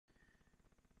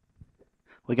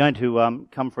We're going to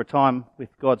come for a time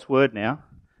with God's Word now.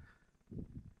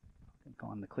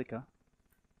 Find the clicker.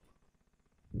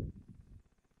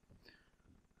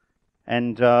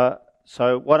 And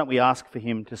so why don't we ask for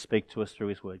Him to speak to us through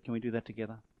His Word? Can we do that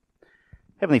together?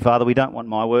 Heavenly Father, we don't want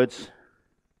my words.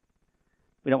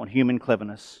 We don't want human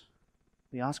cleverness.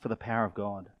 We ask for the power of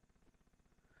God.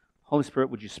 Holy Spirit,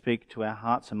 would you speak to our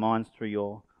hearts and minds through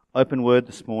your open Word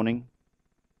this morning?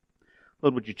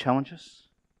 Lord, would you challenge us?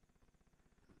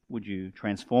 Would you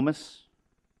transform us?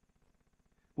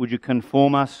 Would you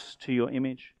conform us to your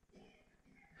image?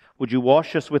 Would you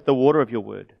wash us with the water of your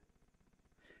Word,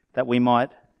 that we might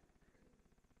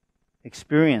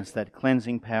experience that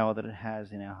cleansing power that it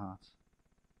has in our hearts?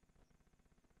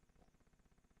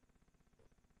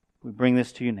 We bring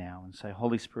this to you now and say,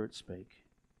 Holy Spirit, speak.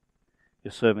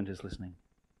 Your servant is listening.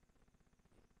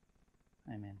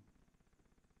 Amen.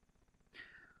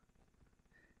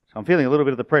 So I'm feeling a little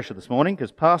bit of the pressure this morning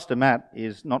because Pastor Matt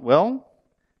is not well.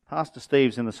 Pastor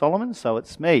Steve's in the Solomons, so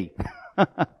it's me.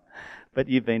 But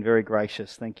you've been very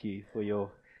gracious. Thank you for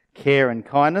your care and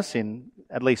kindness in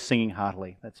at least singing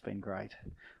heartily. That's been great.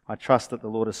 I trust that the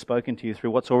Lord has spoken to you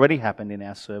through what's already happened in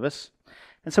our service.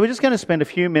 And so we're just going to spend a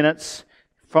few minutes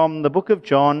from the book of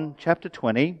John, chapter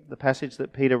 20, the passage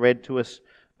that Peter read to us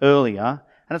earlier.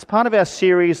 And it's part of our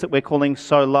series that we're calling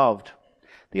So Loved.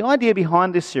 The idea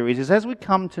behind this series is as we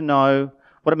come to know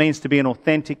what it means to be an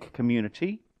authentic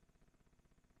community,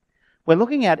 we're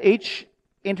looking at each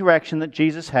interaction that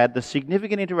Jesus had, the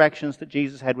significant interactions that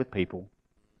Jesus had with people.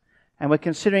 And we're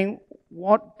considering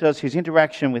what does his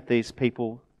interaction with these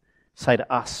people say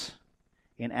to us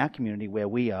in our community where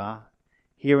we are,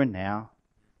 here and now,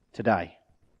 today.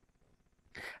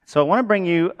 So I want to bring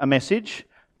you a message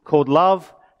called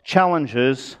Love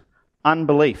Challenges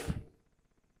Unbelief.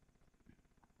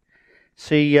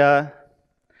 See, I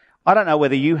don't know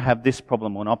whether you have this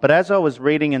problem or not, but as I was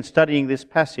reading and studying this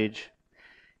passage,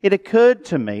 it occurred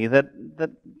to me that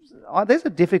there's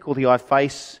a difficulty I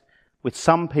face with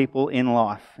some people in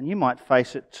life, and you might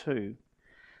face it too.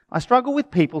 I struggle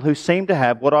with people who seem to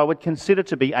have what I would consider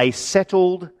to be a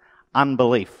settled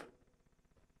unbelief.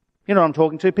 You know what I'm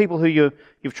talking to? People who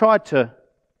you've tried to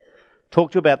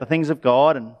talk to about the things of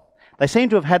God, and they seem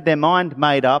to have had their mind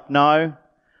made up. No,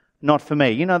 not for me.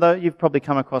 You know, though, you've probably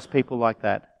come across people like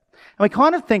that. And we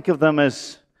kind of think of them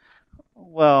as,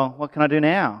 well, what can I do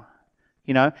now?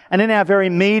 You know, and in our very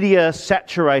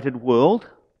media-saturated world,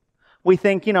 we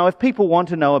think, you know, if people want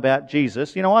to know about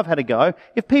Jesus, you know, I've had a go.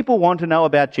 If people want to know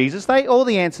about Jesus, all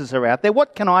the answers are out there.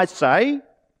 What can I say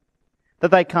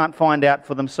that they can't find out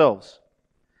for themselves?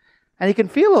 And you can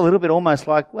feel a little bit almost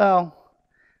like, well,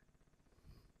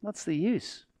 what's the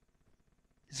use?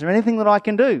 Is there anything that I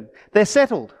can do? They're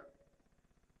settled.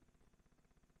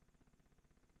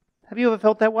 Have you ever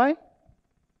felt that way?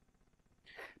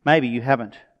 Maybe you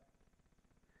haven't.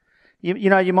 You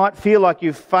know, you might feel like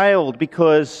you've failed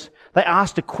because they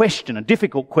asked a question, a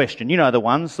difficult question. You know the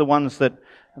ones that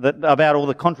about all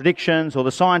the contradictions or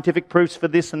the scientific proofs for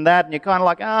this and that, and you're kind of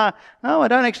like, no, I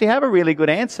don't actually have a really good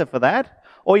answer for that.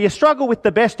 Or you struggle with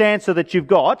the best answer that you've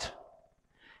got,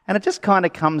 and it just kind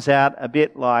of comes out a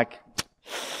bit like,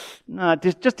 no,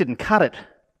 it just didn't cut it.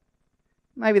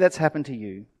 Maybe that's happened to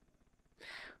you.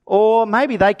 Or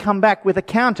maybe they come back with a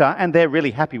counter and they're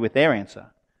really happy with their answer.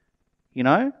 You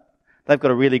know? They've got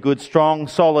a really good, strong,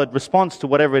 solid response to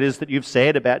whatever it is that you've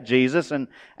said about Jesus,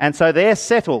 and so they're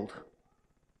settled.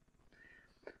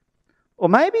 Or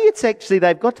maybe it's actually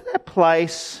they've got to that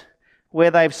place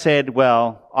where they've said,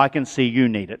 well, I can see you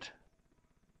need it.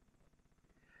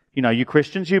 You know, you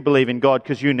Christians, you believe in God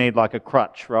because you need like a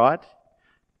crutch, right?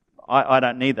 I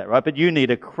don't need that, right? But you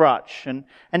need a crutch. And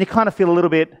you kind of feel a little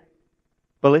bit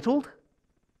belittled,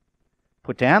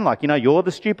 put down, like, you know, you're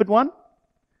the stupid one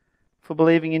for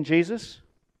believing in Jesus.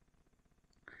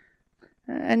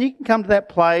 And you can come to that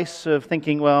place of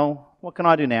thinking, well, what can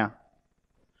I do now?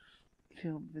 I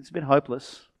feel it's a bit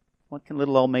hopeless. What can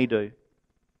little old me do?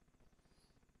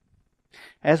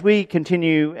 As we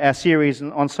continue our series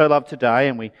on So Love today,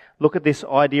 and we look at this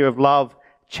idea of love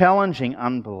challenging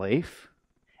unbelief,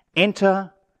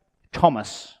 enter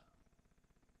Thomas.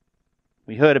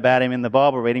 We heard about him in the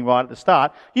Bible reading right at the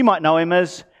start. You might know him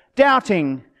as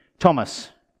Doubting Thomas.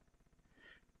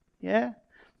 Yeah?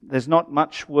 There's not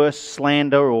much worse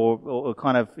slander or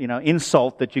kind of, you know,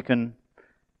 insult that you can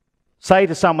say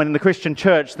to someone in the Christian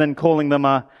church than calling them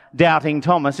a Doubting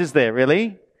Thomas, is there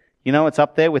really? You know, it's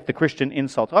up there with the Christian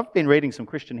insults. I've been reading some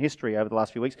Christian history over the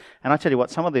last few weeks, and I tell you what,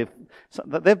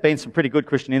 there've been some pretty good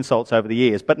Christian insults over the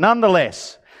years, but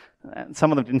nonetheless,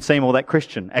 some of them didn't seem all that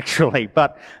Christian, actually.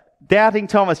 But Doubting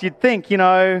Thomas, you'd think, you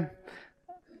know,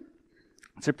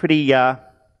 It's a pretty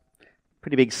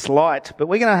big slight, but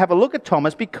we're going to have a look at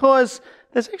Thomas because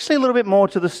there's actually a little bit more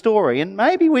to the story, and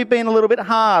maybe we've been a little bit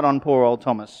hard on poor old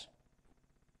Thomas,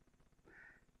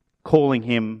 calling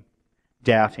him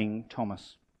Doubting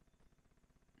Thomas.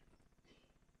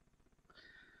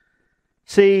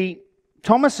 See,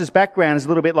 Thomas's background is a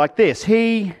little bit like this.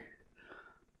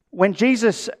 When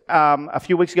Jesus, a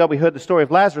few weeks ago we heard the story of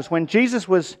Lazarus, when Jesus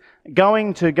was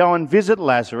going to go and visit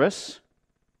Lazarus,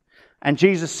 and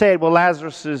Jesus said, well,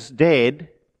 Lazarus is dead,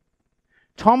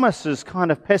 Thomas's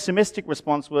kind of pessimistic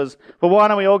response was, well, why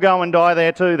don't we all go and die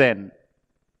there too then?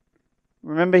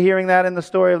 Remember hearing that in the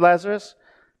story of Lazarus?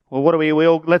 Well,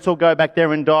 let's all go back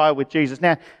there and die with Jesus.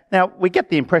 Now, we get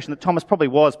the impression that Thomas probably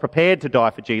was prepared to die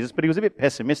for Jesus, but he was a bit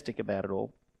pessimistic about it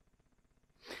all.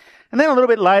 And then a little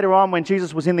bit later on, when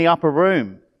Jesus was in the upper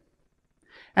room,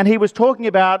 and he was talking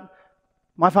about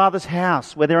my Father's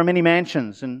house, where there are many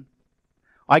mansions, and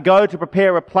I go to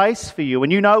prepare a place for you,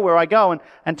 and you know where I go.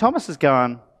 And Thomas is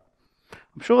going,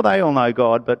 I'm sure they all know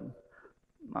God, but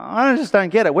I just don't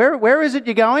get it. Where is it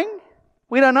you're going?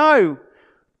 We don't know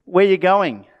where you're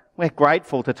going. We're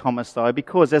grateful to Thomas, though,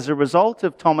 because as a result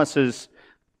of Thomas's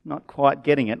not quite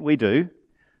getting it, we do.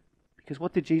 Because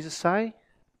what did Jesus say?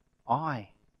 I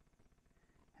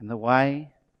am the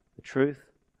way, the truth,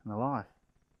 and the life.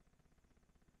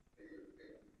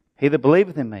 He that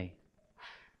believeth in me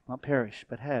will not perish,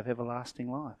 but have everlasting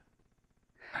life.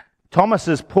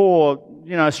 Thomas's poor,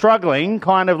 struggling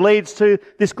kind of leads to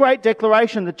this great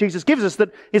declaration that Jesus gives us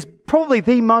that is probably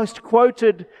the most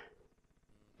quoted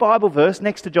Bible verse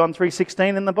next to John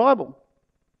 3:16 in the Bible.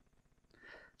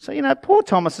 So, poor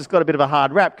Thomas has got a bit of a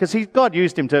hard rap because God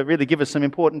used him to really give us some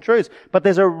important truths. But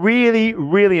there's a really,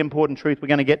 really important truth we're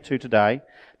going to get to today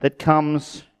that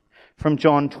comes from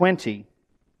John 20.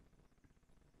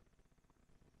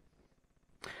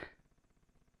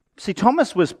 See,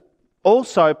 Thomas was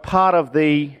also part of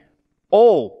the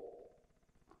all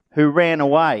who ran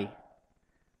away.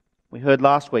 We heard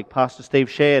last week, Pastor Steve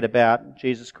shared about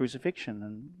Jesus' crucifixion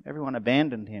and everyone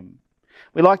abandoned him.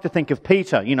 We like to think of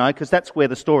Peter, because that's where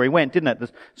the story went, didn't it?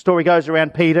 The story goes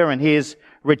around Peter and his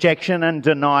rejection and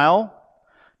denial.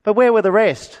 But where were the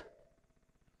rest?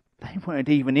 They weren't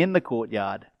even in the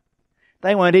courtyard.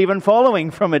 They weren't even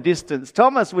following from a distance.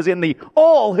 Thomas was in the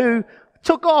all who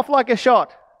took off like a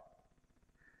shot.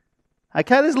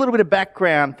 Okay, there's a little bit of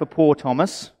background for poor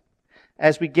Thomas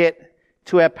as we get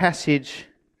to our passage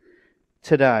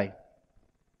today.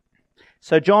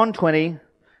 So John 20,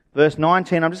 verse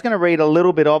 19, I'm just going to read a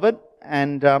little bit of it,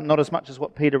 and not as much as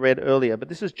what Peter read earlier, but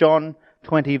this is John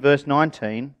 20, verse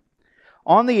 19.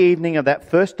 On the evening of that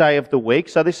first day of the week,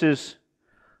 so this is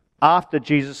after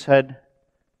Jesus had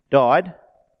died,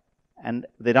 and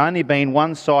there'd only been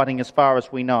one sighting as far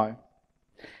as we know.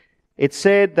 It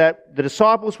said that the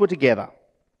disciples were together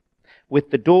with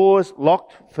the doors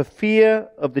locked for fear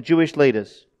of the Jewish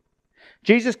leaders.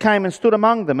 Jesus came and stood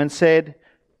among them and said,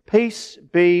 "Peace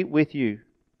be with you."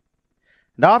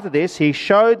 And after this, he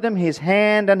showed them his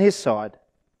hand and his side.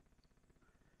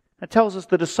 It tells us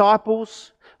the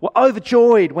disciples were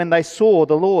overjoyed when they saw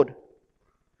the Lord.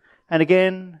 And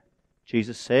again,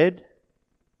 Jesus said,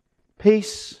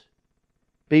 "Peace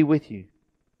be with you.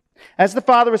 As the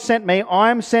Father has sent me,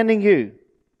 I am sending you."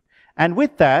 And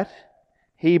with that,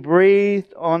 he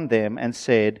breathed on them and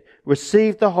said,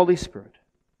 "Receive the Holy Spirit.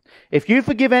 If you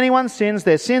forgive anyone's sins,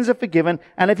 their sins are forgiven.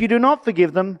 And if you do not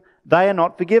forgive them, they are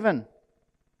not forgiven."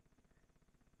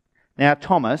 Now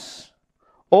Thomas,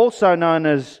 also known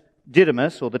as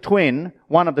Didymus, or the twin,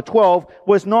 one of the 12,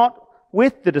 was not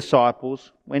with the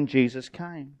disciples when Jesus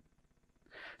came.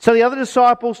 So the other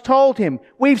disciples told him,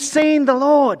 "We've seen the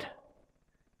Lord."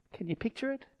 Can you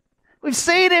picture it? "We've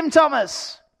seen him,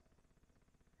 Thomas."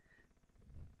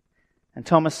 And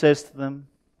Thomas says to them,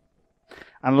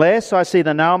 "Unless I see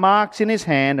the nail marks in his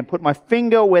hand and put my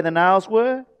finger where the nails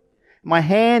were, my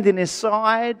hand in his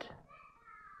side,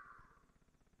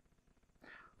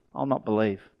 I'll not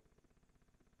believe."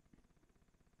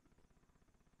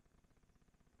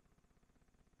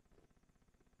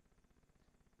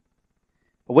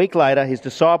 A week later, his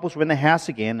disciples were in the house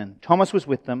again, and Thomas was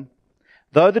with them.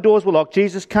 Though the doors were locked,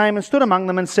 Jesus came and stood among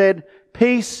them and said,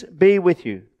 "Peace be with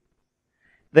you."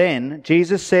 Then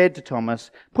Jesus said to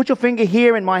Thomas, "Put your finger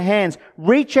here in my hands.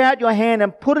 Reach out your hand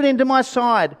and put it into my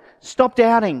side. Stop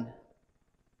doubting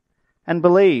and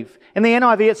believe." In the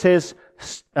NIV it says,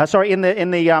 in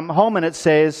the Holman it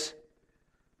says,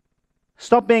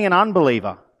 "Stop being an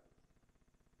unbeliever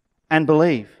and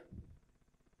believe."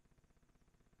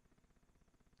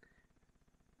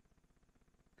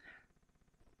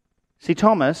 See,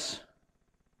 Thomas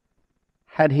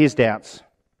had his doubts.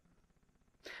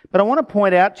 But I want to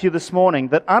point out to you this morning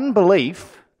that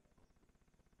unbelief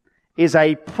is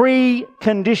a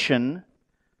precondition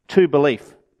to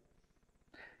belief.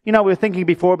 You know, we were thinking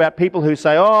before about people who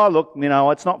say, oh, look,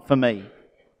 it's not for me.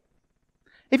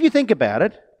 If you think about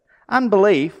it,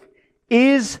 unbelief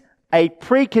is a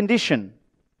precondition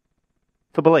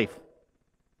for belief.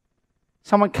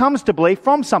 Someone comes to belief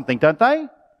from something, don't they?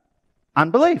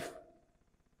 Unbelief.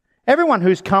 Everyone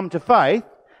who's come to faith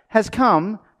has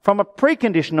come from a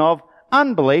precondition of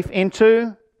unbelief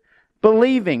into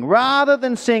believing. Rather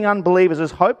than seeing unbelievers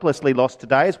as hopelessly lost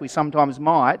today, as we sometimes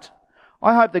might,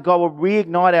 I hope that God will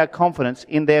reignite our confidence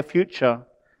in their future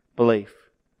belief.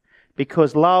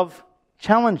 Because love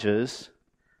challenges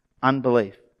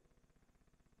unbelief.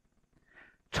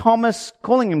 Thomas,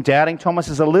 calling him doubting Thomas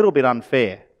is a little bit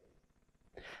unfair.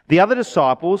 The other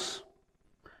disciples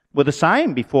were the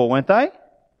same before, weren't they?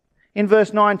 In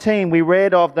verse 19, we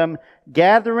read of them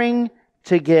gathering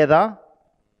together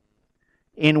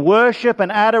in worship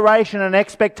and adoration and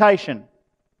expectation.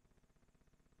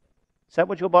 Is that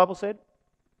what your Bible said?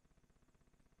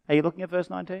 Are you looking at verse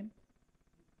 19?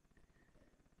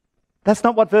 That's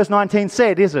not what verse 19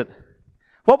 said, is it?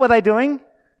 What were they doing?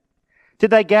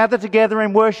 Did they gather together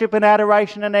in worship and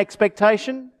adoration and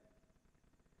expectation?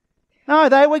 No,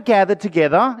 they were gathered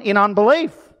together in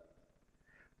unbelief.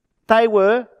 They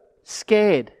were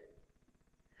scared.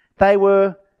 They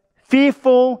were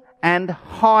fearful and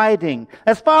hiding.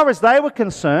 As far as they were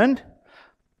concerned,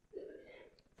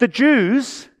 the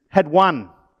Jews had won.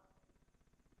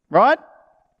 Right?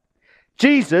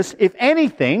 Jesus, if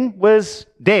anything, was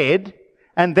dead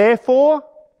and therefore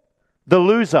the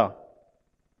loser.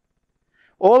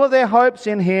 All of their hopes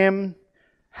in him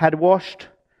had washed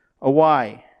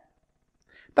away.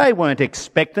 They weren't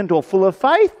expectant or full of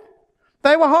faith.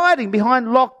 They were hiding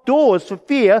behind locked doors for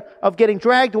fear of getting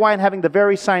dragged away and having the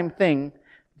very same thing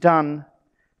done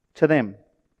to them.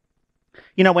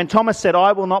 You know, when Thomas said,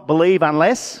 I will not believe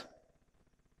unless,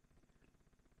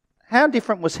 how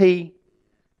different was he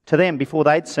to them before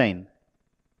they'd seen?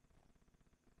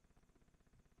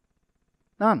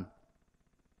 None.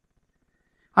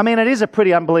 I mean, it is a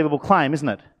pretty unbelievable claim, isn't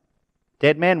it?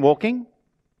 Dead man walking,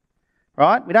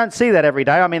 right? We don't see that every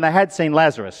day. I mean, they had seen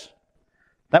Lazarus.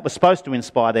 That was supposed to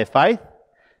inspire their faith.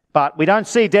 But we don't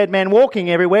see dead men walking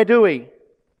everywhere, do we?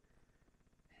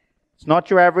 It's not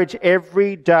your average,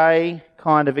 everyday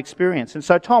kind of experience. And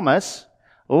so Thomas,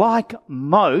 like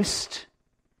most,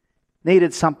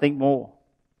 needed something more.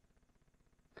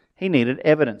 He needed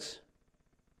evidence.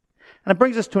 And it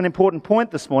brings us to an important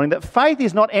point this morning, that faith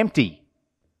is not empty.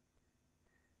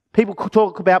 People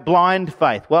talk about blind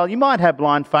faith. Well, you might have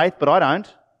blind faith, but I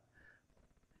don't.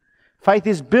 Faith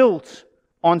is built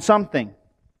on something.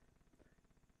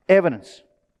 Evidence.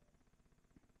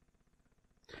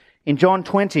 In John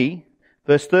 20,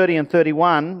 verse 30 and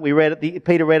 31,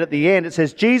 Peter read at the end, it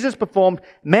says, Jesus performed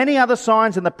many other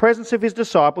signs in the presence of his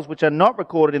disciples, which are not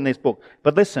recorded in this book.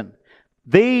 But listen,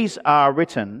 these are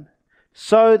written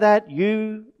so that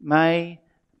you may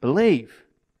believe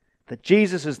that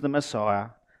Jesus is the Messiah,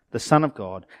 the Son of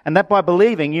God, and that by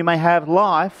believing you may have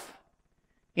life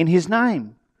in his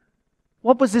name.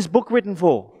 What was this book written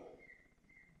for?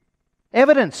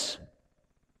 Evidence.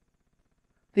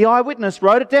 The eyewitness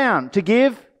wrote it down to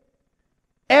give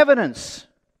evidence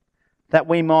that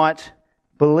we might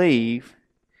believe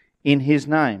in his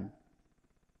name.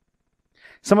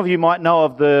 Some of you might know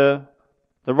of the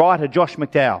writer Josh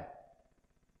McDowell.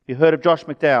 You heard of Josh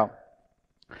McDowell?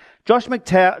 Josh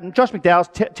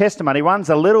McDowell's testimony runs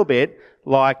a little bit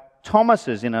like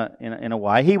Thomas's in a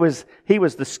way. He was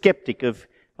the skeptic of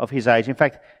his age. In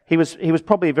fact, he was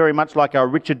probably very much like a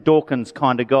Richard Dawkins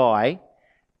kind of guy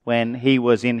when he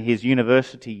was in his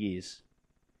university years.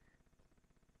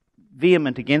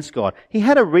 Vehement against God. He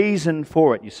had a reason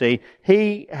for it, you see.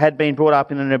 He had been brought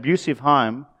up in an abusive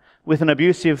home with an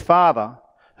abusive father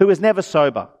who was never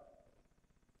sober.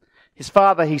 His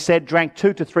father, he said, drank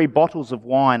 2 to 3 bottles of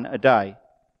wine a day.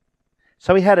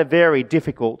 So he had a very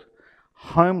difficult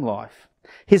home life.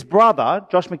 His brother,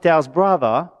 Josh McDowell's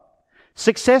brother,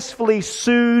 successfully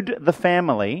sued the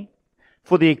family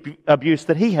for the abuse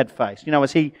that he had faced. You know,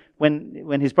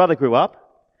 when his brother grew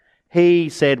up, he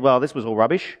said, well, this was all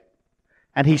rubbish.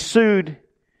 And he sued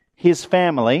his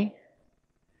family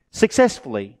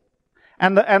successfully.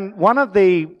 And one of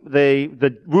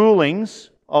the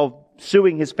rulings of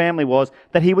suing his family was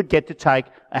that he would get to take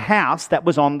a house that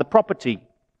was on the property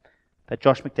that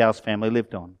Josh McDowell's family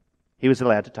lived on. He was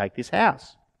allowed to take this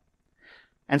house.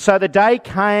 And so the day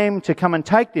came to come and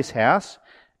take this house,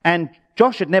 and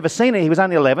Josh had never seen it. He was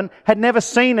only 11, had never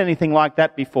seen anything like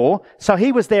that before. So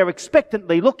he was there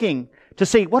expectantly looking to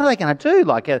see, what are they going to do?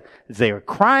 Like, is there a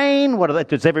crane?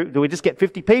 Do we just get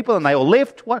 50 people and they all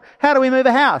lift? How do we move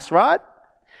a house, right?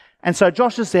 And so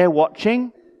Josh is there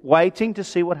watching, waiting to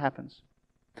see what happens.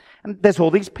 And there's all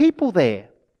these people there.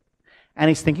 And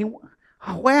he's thinking,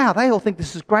 oh, wow, they all think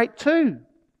this is great too.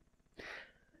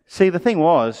 See, the thing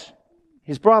was,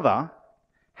 his brother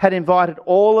had invited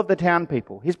all of the town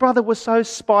people. His brother was so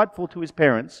spiteful to his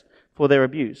parents for their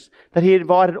abuse that he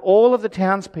invited all of the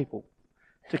townspeople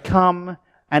to come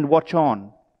and watch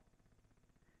on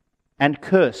and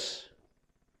curse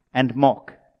and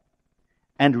mock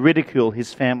and ridicule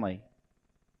his family.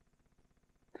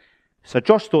 So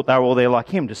Josh thought they were all there like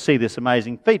him to see this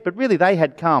amazing feat, but really they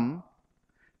had come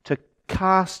to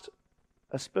cast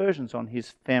aspersions on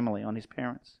his family, on his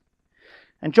parents.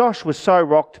 And Josh was so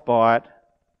rocked by it,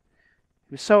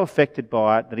 he was so affected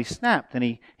by it that he snapped,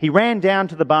 and he ran down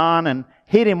to the barn and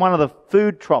hid in one of the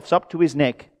food troughs up to his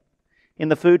neck in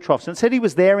the food troughs, and said he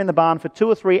was there in the barn for 2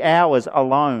 or 3 hours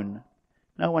alone.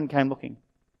 No one came looking.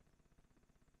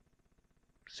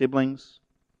 Siblings,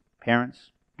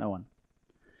 parents, no one.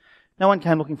 No one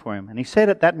came looking for him. And he said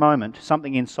at that moment,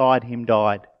 something inside him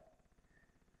died.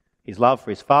 His love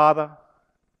for his father,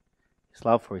 his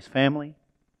love for his family,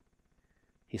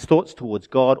 his thoughts towards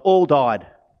God, all died.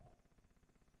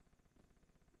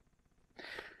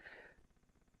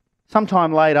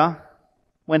 Sometime later,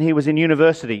 when he was in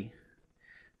university,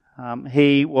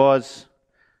 he was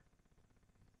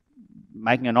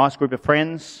making a nice group of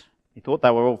friends. He thought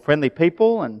they were all friendly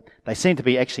people, and they seemed to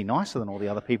be actually nicer than all the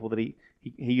other people that he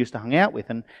used to hang out with.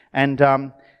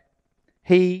 And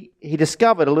he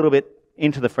discovered a little bit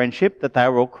into the friendship that they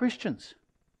were all Christians.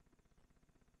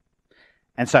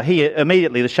 And so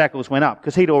immediately the shackles went up,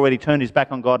 because he'd already turned his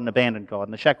back on God and abandoned God,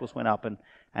 and the shackles went up,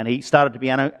 and he started to be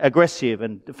aggressive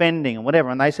and defending and whatever.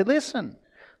 And they said, listen,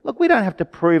 look, we don't have to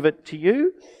prove it to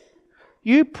you.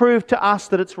 You prove to us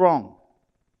that it's wrong.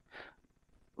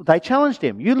 They challenged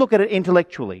him. You look at it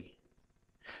intellectually.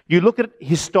 You look at it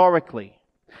historically.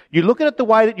 You look at it the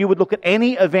way that you would look at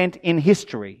any event in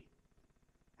history.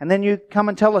 And then you come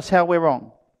and tell us how we're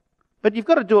wrong. But you've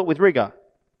got to do it with rigour.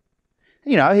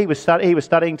 You know, he was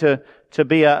studying to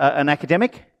be an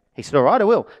academic. He said, all right, I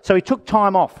will. So he took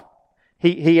time off.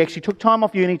 He actually took time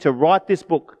off uni to write this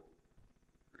book.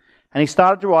 And he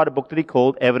started to write a book that he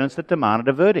called Evidence That Demanded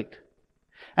a Verdict.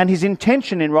 And his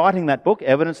intention in writing that book,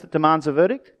 Evidence That Demands a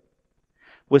Verdict,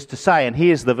 was to say, and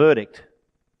here's the verdict: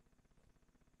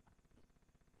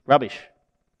 rubbish.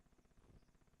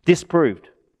 Disproved.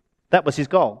 That was his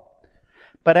goal.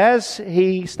 But as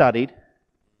he studied,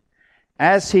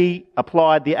 as he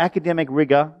applied the academic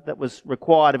rigour that was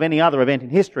required of any other event in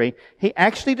history, he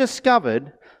actually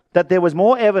discovered that there was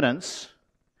more evidence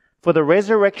for the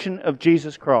resurrection of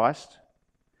Jesus Christ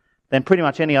than pretty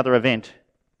much any other event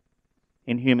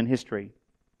in human history.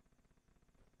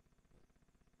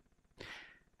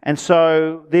 And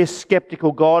so this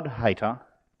skeptical God hater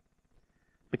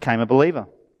became a believer.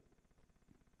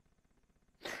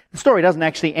 The story doesn't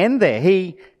actually end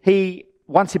there.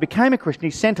 Once he became a Christian,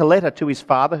 he sent a letter to his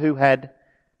father who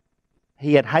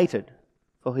he had hated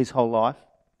for his whole life,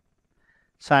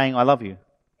 saying, I love you.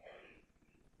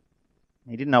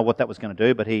 He didn't know what that was going to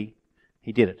do, but he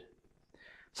did it.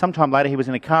 Sometime later, he was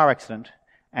in a car accident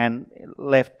and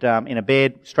left in a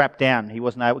bed, strapped down. He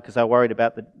wasn't able, because they were worried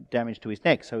about the damage to his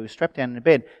neck, so he was strapped down in a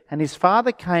bed. And his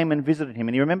father came and visited him,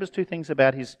 and he remembers 2 things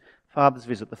about his father's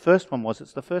visit. The first one was,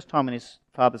 it's the first time in his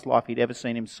father's life he'd ever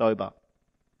seen him sober.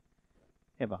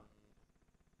 Ever.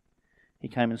 He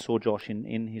came and saw Josh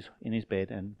in his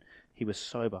bed, and he was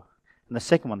sober. And the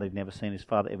second one that he'd never seen his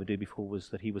father ever do before was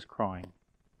that he was crying. And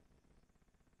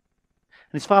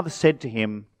his father said to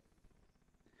him,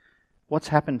 what's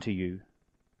happened to you?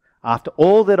 After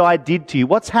all that I did to you,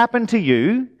 what's happened to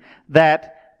you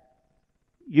that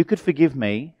you could forgive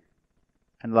me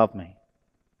and love me?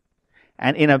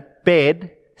 And in a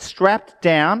bed, strapped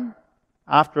down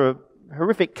after a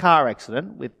horrific car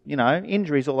accident with,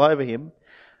 injuries all over him,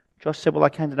 Josh said, well, I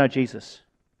came to know Jesus.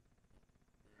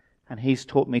 And he's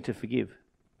taught me to forgive.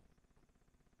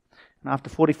 And after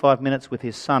 45 minutes with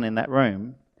his son in that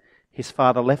room, his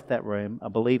father left that room a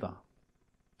believer.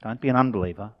 Don't be an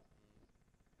unbeliever.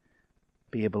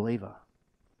 Be a believer.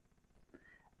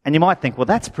 And you might think, well,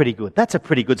 that's pretty good. That's a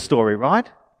pretty good story, right?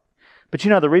 But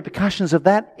the repercussions of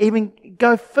that even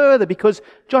go further, because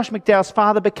Josh McDowell's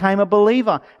father became a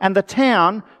believer. And the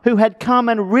town who had come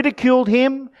and ridiculed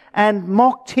him and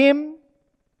mocked him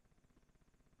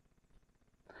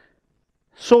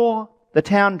saw the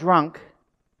town drunk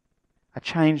a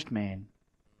changed man.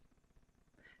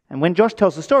 And when Josh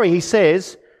tells the story, he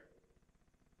says,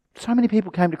 so many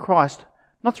people came to Christ,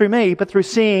 not through me, but through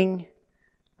seeing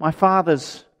my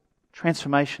Father's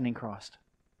transformation in Christ.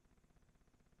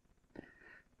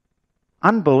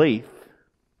 Unbelief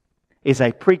is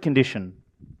a precondition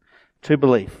to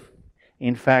belief.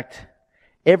 In fact,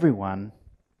 everyone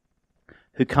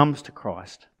who comes to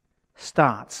Christ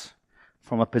starts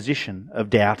from a position of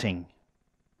doubting.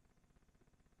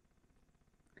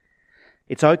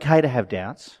 It's okay to have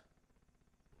doubts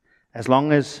as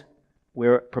long as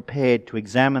we're prepared to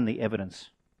examine the evidence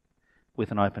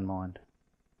with an open mind.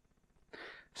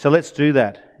 So let's do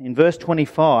that. In verse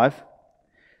 25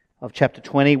 of chapter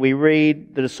 20, we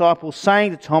read the disciples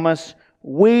saying to Thomas,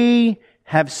 "We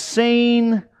have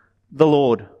seen the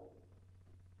Lord."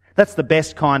 That's the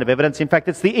best kind of evidence. In fact,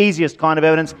 it's the easiest kind of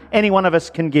evidence any one of us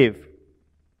can give.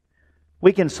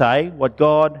 We can say what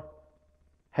God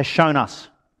has shown us,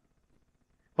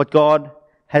 what God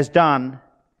has done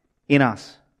in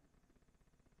us.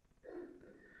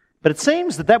 But it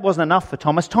seems that wasn't enough for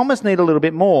Thomas. Thomas needed a little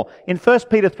bit more. In 1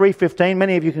 Peter 3:15,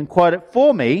 many of you can quote it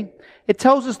for me, it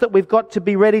tells us that we've got to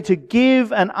be ready to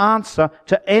give an answer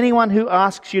to anyone who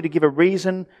asks you to give a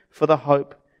reason for the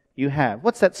hope you have.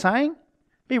 What's that saying?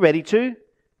 Be ready to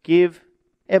give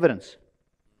evidence.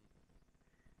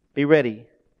 Be ready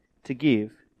to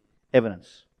give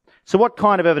evidence. So what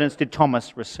kind of evidence did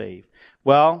Thomas receive?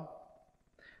 Well,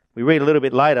 we read a little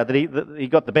bit later that he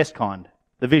got the best kind,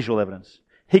 the visual evidence.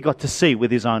 He got to see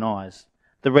with his own eyes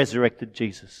the resurrected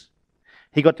Jesus.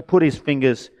 He got to put his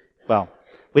fingers, well,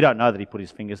 we don't know that he put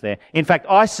his fingers there. In fact,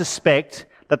 I suspect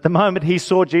that the moment he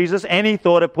saw Jesus, any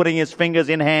thought of putting his fingers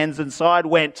in hands and side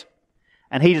went,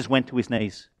 and he just went to his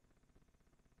knees.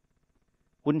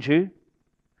 Wouldn't you?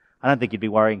 I don't think you'd be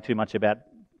worrying too much about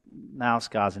nail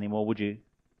scars anymore, would you?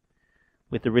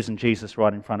 With the risen Jesus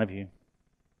right in front of you.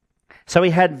 So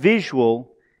he had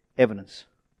visual evidence.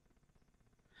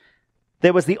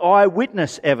 There was the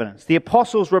eyewitness evidence. The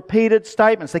apostles' repeated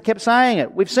statements. They kept saying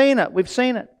it. We've seen it. We've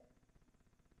seen it.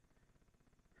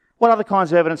 What other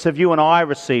kinds of evidence have you and I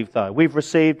received, though? We've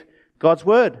received God's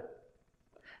Word.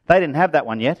 They didn't have that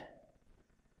one yet.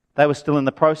 They were still in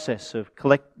the process of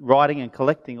writing and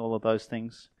collecting all of those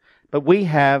things. But we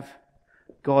have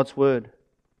God's Word.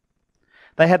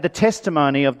 They had the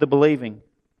testimony of the believing.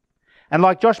 And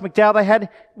like Josh McDowell,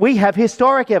 we have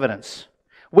historic evidence.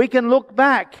 We can look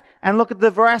back and look at the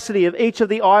veracity of each of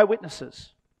the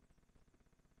eyewitnesses.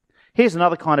 Here's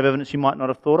another kind of evidence you might not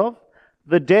have thought of.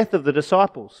 The death of the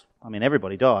disciples. I mean,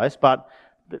 everybody dies, but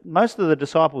most of the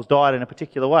disciples died in a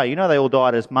particular way. You know, they all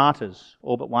died as martyrs.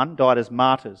 All but one died as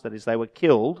martyrs. That is, they were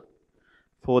killed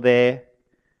for their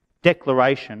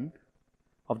declaration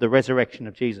of the resurrection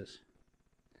of Jesus.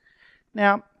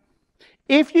 Now,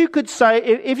 if you could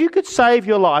save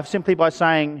your life simply by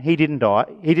saying he didn't die,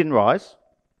 he didn't rise,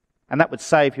 and that would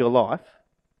save your life,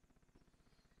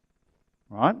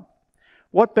 right?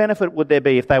 What benefit would there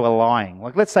be if they were lying?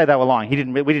 Like, let's say they were lying. We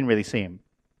didn't really see him.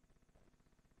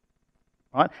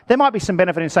 Right? There might be some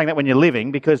benefit in saying that when you're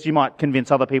living, because you might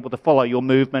convince other people to follow your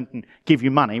movement and give you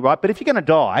money, right? But if you're going to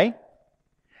die,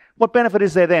 what benefit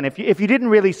is there then? If you didn't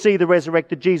really see the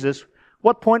resurrected Jesus,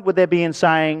 what point would there be in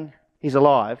saying he's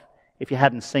alive if you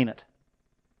hadn't seen it?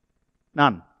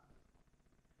 None.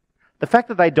 The fact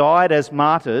that they died as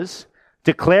martyrs,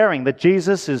 declaring that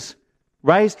Jesus is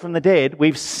raised from the dead,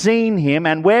 we've seen him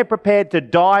and we're prepared to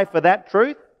die for that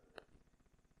truth,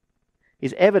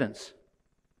 is evidence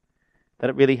that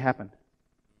it really happened.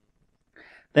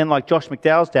 Then, like Josh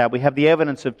McDowell's dad, we have the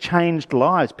evidence of changed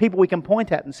lives. People we can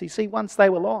point at and see, once they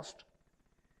were lost,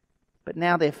 but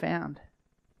now they're found.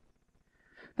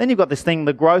 Then you've got this thing,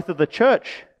 the growth of the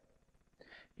church.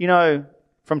 You know,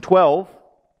 from 12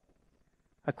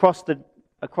 across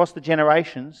the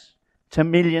generations to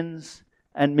millions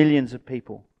and millions of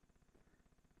people.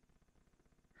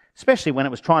 Especially when it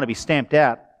was trying to be stamped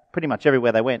out pretty much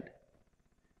everywhere they went.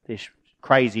 This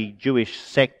crazy Jewish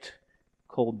sect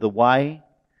called the Way.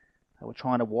 They were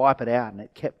trying to wipe it out, and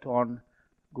it kept on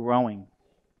growing.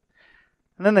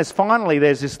 And then there's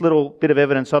this little bit of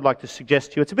evidence I'd like to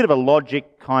suggest to you. It's a bit of a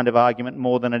logic kind of argument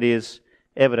more than it is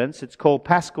evidence. It's called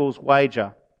Pascal's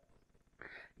wager.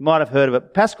 You might have heard of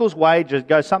it. Pascal's wager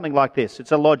goes something like this.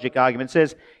 It's a logic argument. It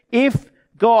says, if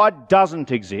God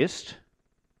doesn't exist,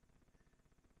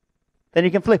 then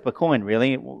you can flip a coin,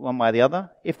 really, one way or the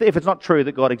other. If it's not true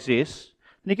that God exists,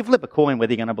 then you can flip a coin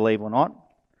whether you're going to believe or not.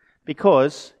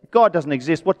 Because if God doesn't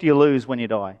exist, what do you lose when you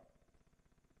die?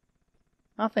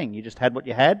 Nothing. You just had what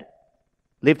you had,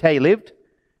 lived how you lived,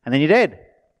 and then you're dead.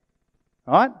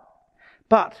 Right?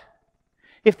 But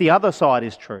if the other side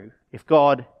is true, if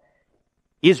God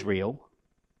is real,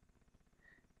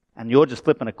 and you're just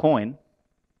flipping a coin,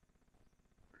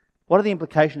 what are the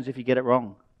implications if you get it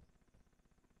wrong?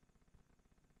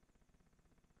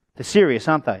 They're serious,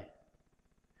 aren't they?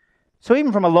 So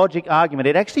even from a logic argument,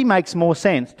 it actually makes more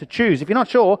sense to choose. If you're not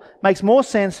sure, it makes more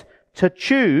sense to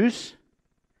choose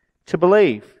to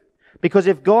believe. Because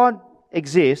if God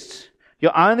exists,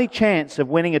 your only chance of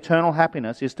winning eternal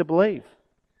happiness is to believe.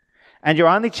 And your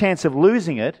only chance of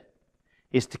losing it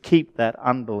is to keep that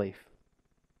unbelief.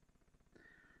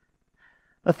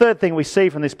 The third thing we see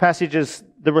from this passage is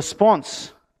the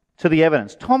response to the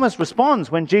evidence. Thomas responds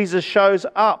when Jesus shows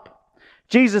up.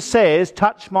 Jesus says,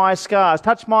 touch my scars,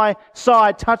 touch my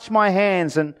side, touch my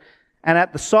hands. And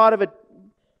at the sight of it,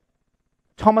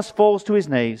 Thomas falls to his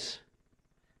knees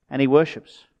and he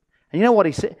worships. And you know what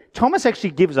he said? Thomas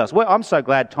actually gives us, well, I'm so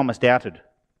glad Thomas doubted.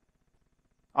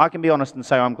 I can be honest and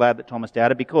say I'm glad that Thomas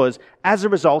doubted, because as a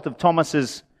result of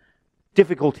Thomas's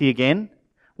difficulty again,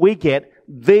 we get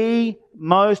the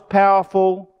most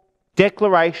powerful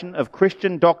declaration of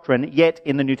Christian doctrine yet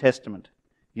in the New Testament.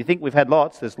 You think we've had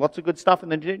lots. There's lots of good stuff in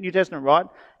the New Testament, right?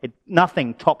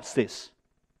 Nothing tops this.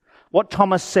 What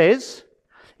Thomas says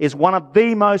is one of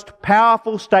the most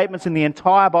powerful statements in the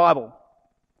entire Bible.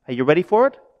 Are you ready for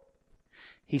it?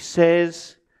 He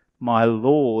says, my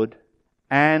Lord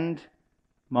and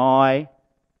my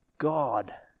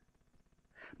God.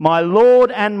 My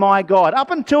Lord and my God.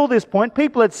 Up until this point,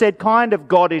 people had said kind of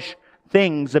goddish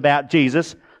things about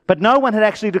Jesus, but no one had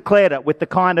actually declared it with the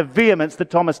kind of vehemence that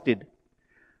Thomas did.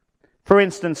 For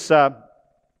instance,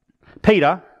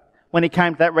 Peter, when he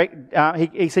came to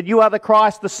that, he said, you are the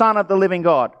Christ, the Son of the living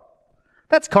God.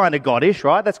 That's kind of goddish,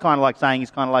 right? That's kind of like saying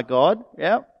he's kind of like God.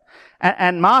 Yeah.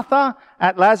 And Martha,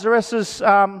 at Lazarus's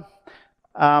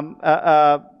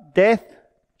death,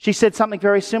 she said something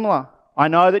very similar. I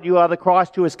know that you are the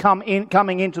Christ who is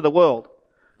coming into the world.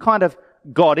 Kind of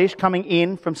goddish, coming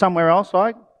in from somewhere else,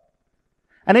 right?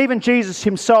 And even Jesus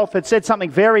himself had said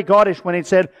something very goddish when he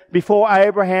said, before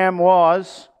Abraham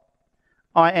was,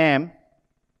 I am.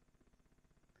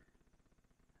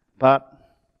 But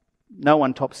no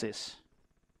one tops this.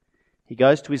 He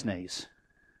goes to his knees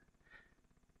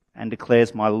and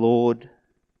declares, my Lord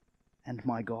and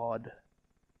my God.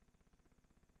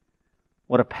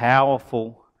 What a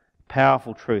powerful,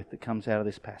 powerful truth that comes out of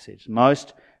this passage.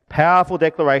 Most powerful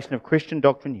declaration of Christian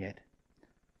doctrine yet.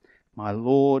 My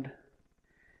Lord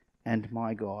and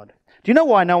my God. Do you know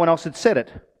why no one else had said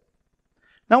it?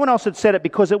 No one else had said it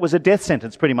because it was a death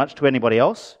sentence pretty much to anybody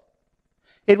else.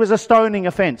 It was a stoning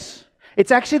offence.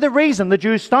 It's actually the reason the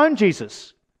Jews stoned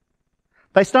Jesus.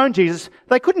 They stoned Jesus.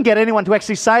 They couldn't get anyone to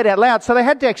actually say it out loud, so they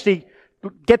had to actually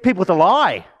get people to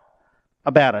lie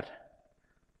about it.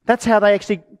 That's how they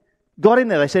actually got in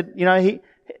there. They said,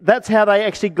 that's how they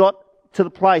actually got to the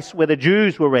place where the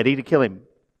Jews were ready to kill him.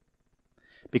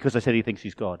 Because they said he thinks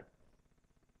he's God.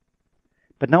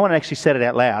 But no one actually said it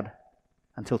out loud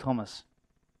until Thomas.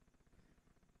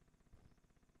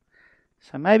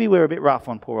 So maybe we're a bit rough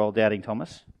on poor old doubting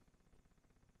Thomas.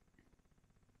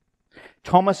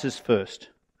 Thomas is first.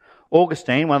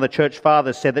 Augustine, one of the church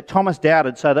fathers, said that Thomas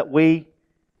doubted so that we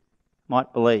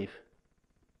might believe.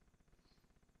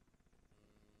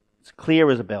 It's clear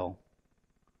as a bell.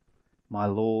 My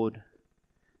Lord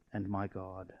and my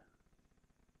God.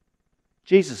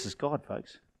 Jesus is God,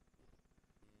 folks.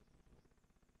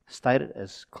 State it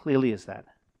as clearly as that.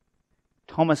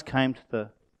 Thomas came to the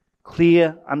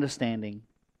clear understanding,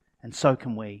 and so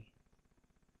can we.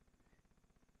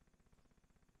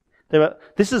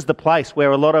 This is the place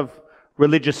where a lot of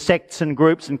religious sects and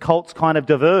groups and cults kind of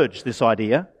diverge this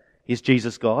idea. Is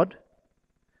Jesus God?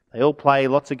 They all play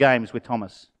lots of games with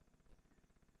Thomas.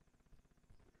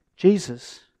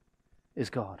 Jesus is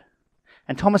God.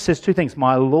 And Thomas says two things,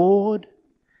 my Lord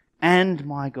and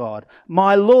my God.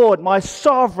 My Lord, my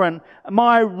sovereign,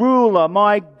 my ruler,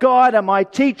 my guider, my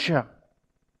teacher.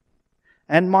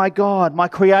 And my God, my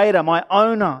creator, my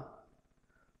owner.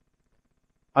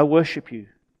 I worship you.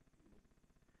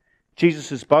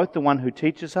 Jesus is both the one who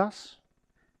teaches us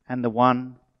and the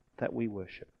one that we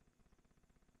worship.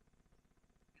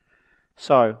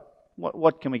 So,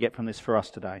 what can we get from this for us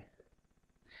today?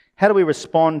 How do we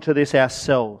respond to this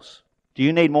ourselves? Do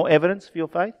you need more evidence for your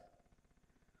faith?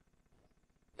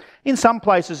 In some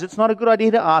places, it's not a good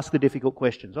idea to ask the difficult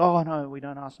questions. Oh, no, we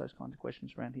don't ask those kinds of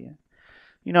questions around here.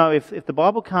 You know, if the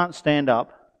Bible can't stand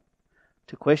up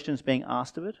to questions being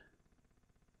asked of it,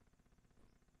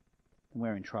 then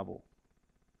we're in trouble.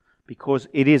 Because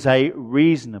it is a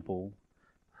reasonable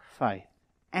faith,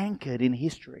 anchored in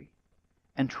history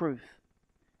and truth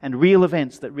and real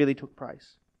events that really took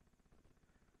place.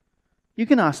 You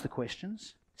can ask the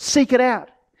questions. Seek it out.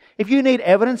 If you need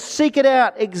evidence, seek it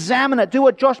out, examine it, do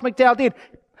what Josh McDowell did.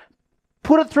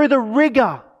 Put it through the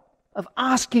rigor of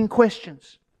asking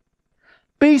questions.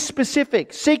 Be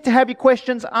specific. Seek to have your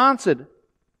questions answered.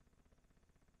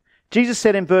 Jesus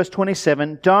said in verse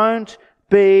 27, don't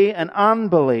be an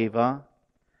unbeliever,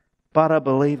 but a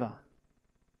believer.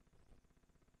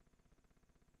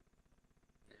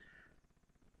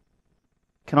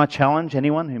 Can I challenge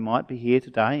anyone who might be here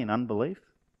today in unbelief?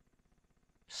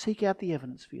 Seek out the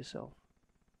evidence for yourself.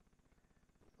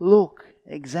 Look,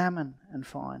 examine, and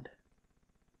find.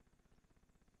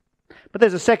 But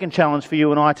there's a second challenge for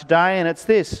you and I today, and it's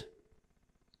this.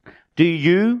 Do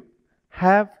you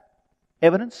have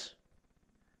evidence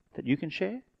that you can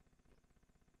share?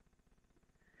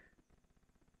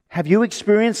 Have you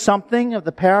experienced something of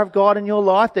the power of God in your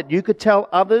life that you could tell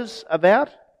others about?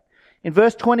 In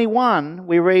verse 21,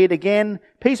 we read again,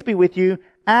 peace be with you,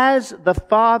 as the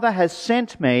Father has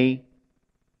sent me,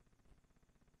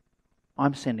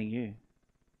 I'm sending you.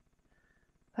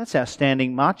 That's our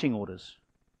standing marching orders.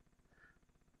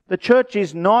 The church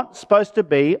is not supposed to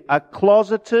be a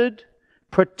closeted,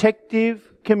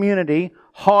 protective community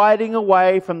hiding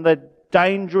away from the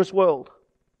dangerous world.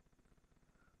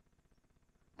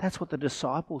 That's what the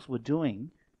disciples were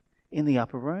doing in the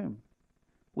upper room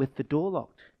with the door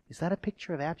locked. Is that a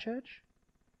picture of our church?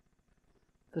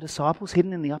 The disciples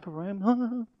hidden in the upper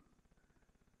room?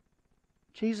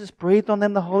 Jesus breathed on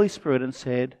them the Holy Spirit and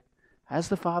said, as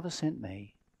the Father sent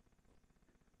me,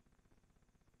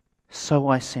 so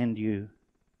I send you.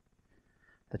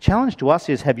 The challenge to us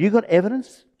is, have you got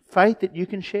evidence, faith that you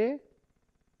can share?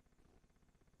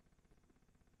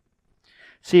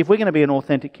 See, if we're going to be an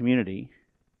authentic community,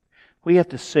 we have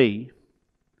to see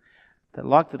that,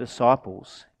 like the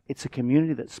disciples, it's a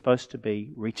community that's supposed to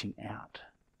be reaching out.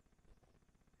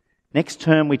 Next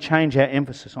term, we change our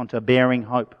emphasis onto bearing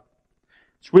hope.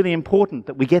 It's really important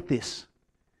that we get this,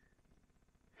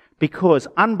 because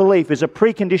unbelief is a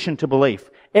precondition to belief.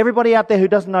 Everybody out there who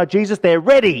doesn't know Jesus, they're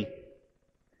ready.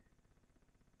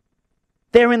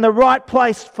 They're in the right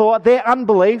place for their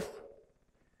unbelief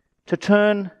to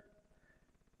turn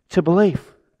to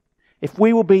belief. If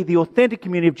we will be the authentic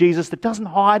community of Jesus that doesn't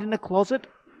hide in a closet,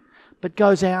 but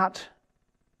goes out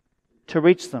to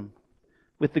reach them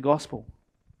with the gospel.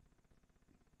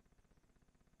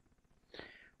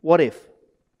 What if?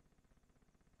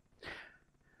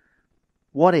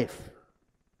 What if?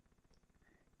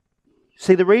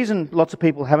 See, the reason lots of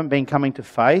people haven't been coming to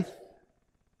faith,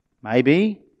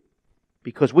 maybe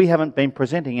because we haven't been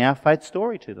presenting our faith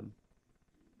story to them.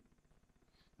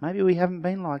 Maybe we haven't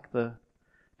been like the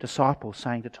disciples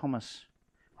saying to Thomas,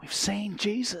 we've seen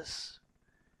Jesus.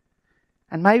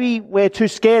 And maybe we're too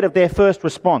scared of their first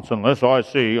response. Unless I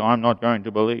see, I'm not going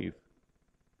to believe.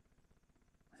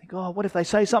 I think, oh, what if they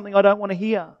say something I don't want to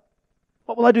hear?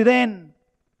 What will I do then?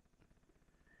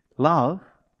 Love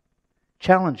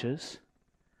challenges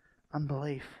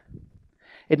unbelief.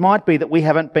 It might be that we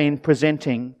haven't been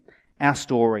presenting our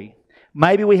story.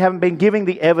 Maybe we haven't been giving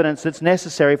the evidence that's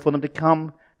necessary for them to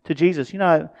come to Jesus. You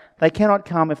know, they cannot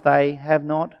come if they have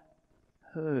not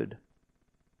heard.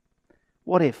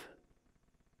 What if?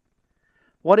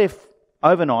 What if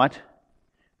overnight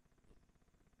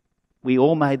we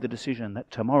all made the decision that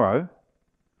tomorrow,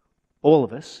 all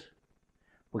of us,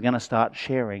 we're going to start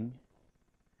sharing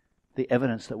the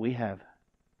evidence that we have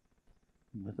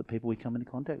with the people we come into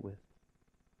contact with?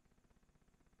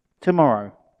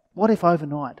 Tomorrow. What if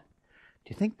overnight? Do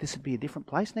you think this would be a different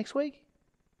place next week?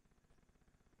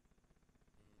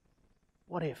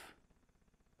 What if?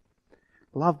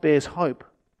 Love bears hope.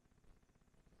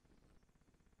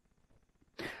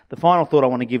 The final thought I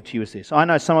want to give to you is this. I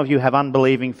know some of you have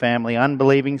unbelieving family,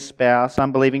 unbelieving spouse,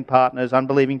 unbelieving partners,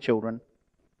 unbelieving children.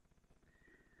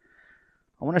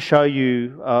 I want to show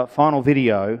you a final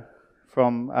video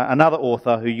from another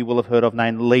author who you will have heard of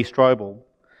named Lee Strobel.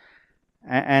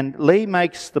 And Lee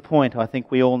makes the point I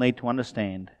think we all need to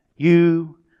understand.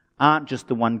 You aren't just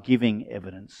the one giving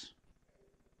evidence.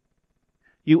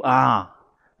 You are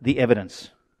the evidence.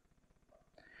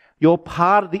 You're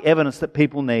part of the evidence that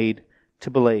people need to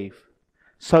believe.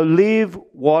 So live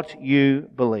what you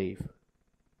believe.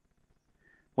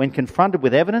 When confronted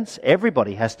with evidence,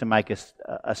 everybody has to make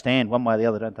a stand one way or the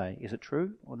other, don't they? Is it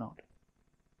true or not?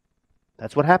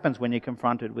 That's what happens when you're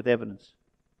confronted with evidence.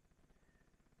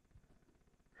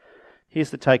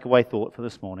 Here's the takeaway thought for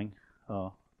this morning.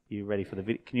 Oh, you ready for the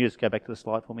video? Can you just go back to the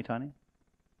slide for me, Tony?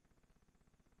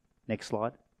 Next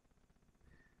slide.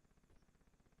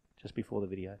 Just before the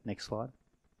video. Next slide.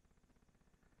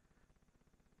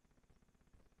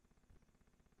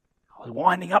 I was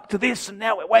winding up to this and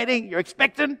now we're waiting. You're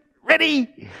expecting?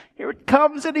 Ready? Here it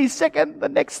comes any second. The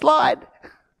next slide.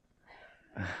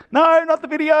 No, not the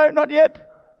video, not yet.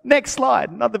 Next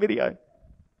slide, not the video.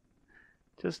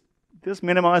 Just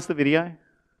minimize the video.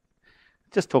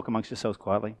 Just talk amongst yourselves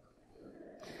quietly.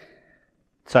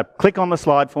 So click on the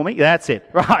slide for me. That's it.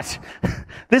 Right.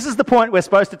 This is the point we're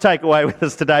supposed to take away with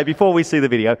us today before we see the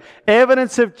video.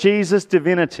 Evidence of Jesus'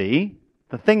 divinity,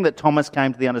 the thing that Thomas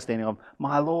came to the understanding of,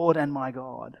 my Lord and my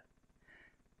God.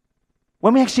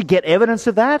 When we actually get evidence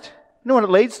of that, you know what it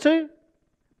leads to?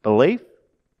 Belief,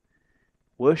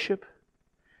 worship,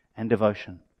 and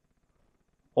devotion.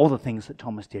 All the things that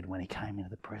Thomas did when he came into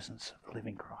the presence of the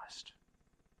living Christ.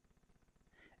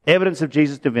 Evidence of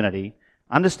Jesus' divinity,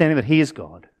 understanding that He is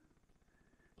God,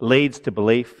 leads to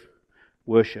belief,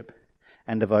 worship,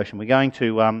 and devotion. We're going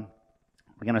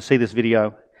to see this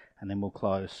video, and then we'll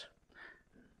close.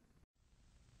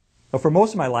 Well, for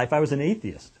most of my life, I was an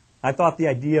atheist. I thought the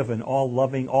idea of an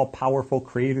all-loving, all-powerful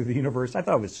creator of the universe, I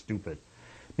thought it was stupid.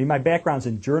 I mean, my background's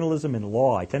in journalism and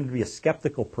law. I tended to be a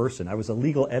skeptical person. I was a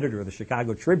legal editor of the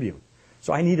Chicago Tribune.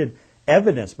 So I needed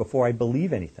evidence before I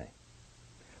believe anything.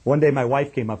 One day my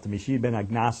wife came up to me. She had been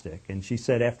agnostic, and she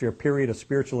said after a period of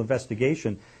spiritual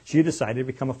investigation, she had decided to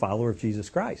become a follower of Jesus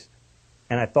Christ.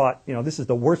 And I thought, this is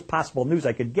the worst possible news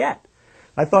I could get.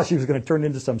 I thought she was going to turn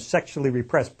into some sexually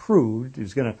repressed prude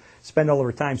who's going to spend all of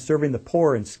her time serving the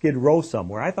poor in Skid Row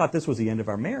somewhere. I thought this was the end of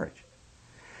our marriage.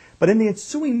 But in the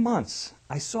ensuing months,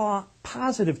 I saw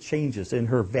positive changes in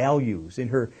her values, in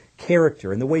her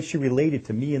character, in the way she related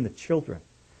to me and the children.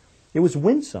 It was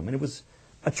winsome and it was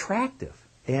attractive,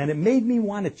 and it made me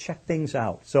want to check things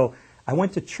out. So I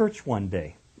went to church one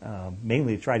day,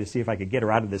 mainly to try to see if I could get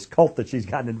her out of this cult that she's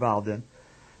gotten involved in.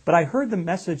 But I heard the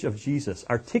message of Jesus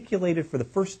articulated for the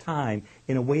first time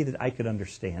in a way that I could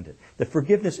understand it. That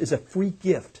forgiveness is a free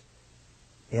gift,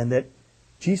 and that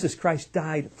Jesus Christ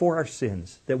died for our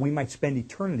sins, that we might spend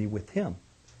eternity with Him.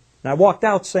 And I walked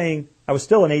out saying, I was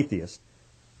still an atheist,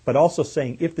 but also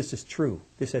saying, if this is true,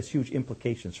 this has huge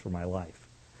implications for my life.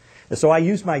 And so I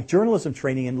used my journalism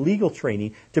training and legal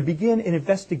training to begin an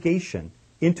investigation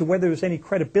into whether there was any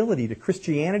credibility to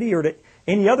Christianity or to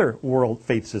any other world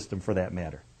faith system for that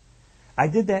matter. I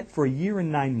did that for 1 year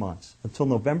and 9 months until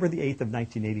November the 8th of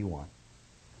 1981.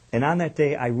 And on that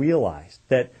day I realized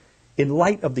that in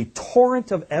light of the torrent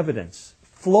of evidence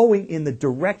flowing in the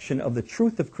direction of the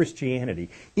truth of Christianity,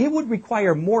 it would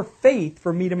require more faith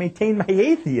for me to maintain my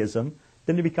atheism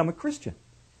than to become a Christian.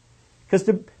 Because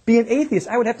to be an atheist,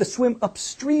 I would have to swim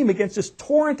upstream against this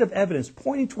torrent of evidence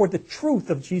pointing toward the truth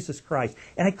of Jesus Christ.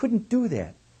 And I couldn't do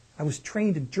that. I was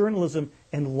trained in journalism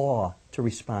and law to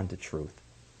respond to truth.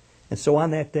 And so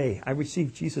on that day, I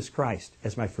received Jesus Christ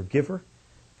as my forgiver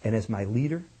and as my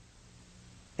leader.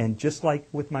 And just like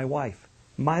with my wife,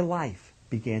 my life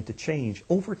began to change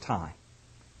over time.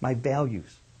 My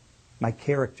values, my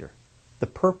character, the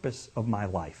purpose of my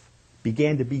life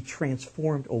began to be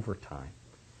transformed over time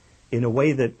in a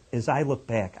way that, as I look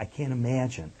back, I can't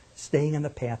imagine staying on the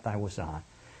path I was on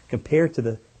compared to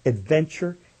the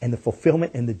adventure and the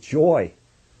fulfillment and the joy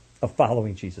of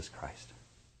following Jesus Christ.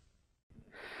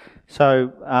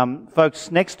 So,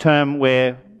 folks, next term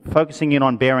we're focusing in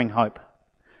on bearing hope,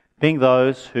 being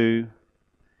those who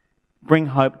bring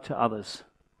hope to others.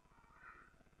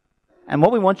 And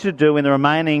what we want you to do in the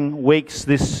remaining weeks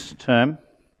this term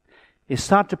is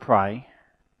start to pray,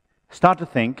 start to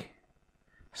think,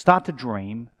 start to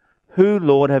dream. Who,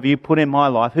 Lord, have you put in my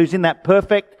life? Who's in that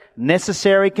perfect,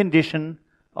 necessary condition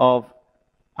of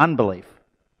unbelief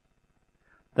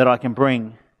that I can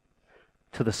bring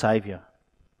to the Saviour?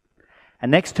 And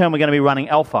next term we're going to be running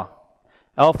Alpha.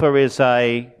 Alpha is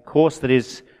a course that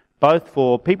is both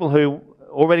for people who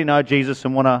already know Jesus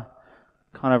and want to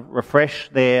kind of refresh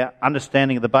their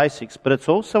understanding of the basics, but it's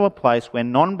also a place where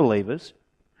non-believers,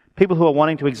 people who are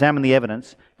wanting to examine the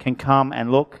evidence, can come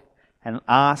and look and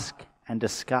ask and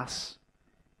discuss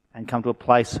and come to a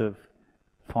place of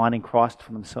finding Christ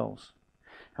for themselves.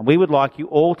 And we would like you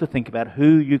all to think about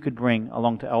who you could bring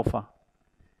along to Alpha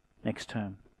next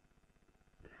term.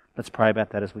 Let's pray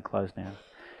about that as we close now.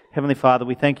 Heavenly Father,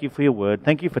 we thank you for your word.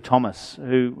 Thank you for Thomas,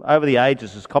 who over the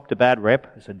ages has copped a bad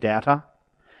rep as a doubter.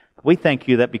 We thank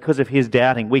you that because of his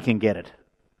doubting, we can get it.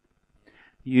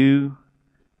 You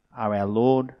are our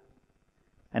Lord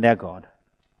and our God.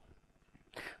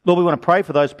 Lord, we want to pray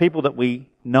for those people that we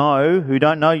know who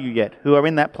don't know you yet, who are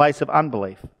in that place of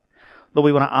unbelief. Lord,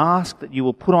 we want to ask that you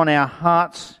will put on our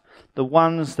hearts the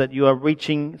ones that you are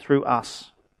reaching through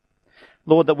us.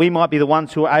 Lord, that we might be the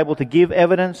ones who are able to give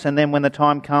evidence, and then when the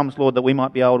time comes, Lord, that we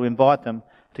might be able to invite them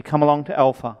to come along to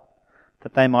Alpha,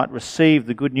 that they might receive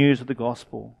the good news of the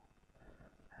gospel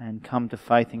and come to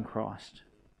faith in Christ.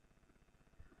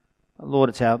 Lord,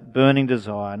 it's our burning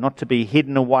desire not to be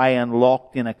hidden away and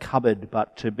locked in a cupboard,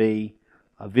 but to be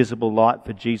a visible light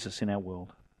for Jesus in our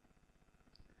world.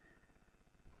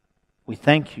 We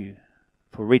thank you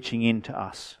for reaching in to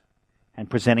us and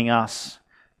presenting us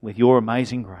with your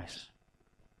amazing grace.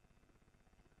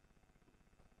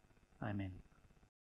 Amen.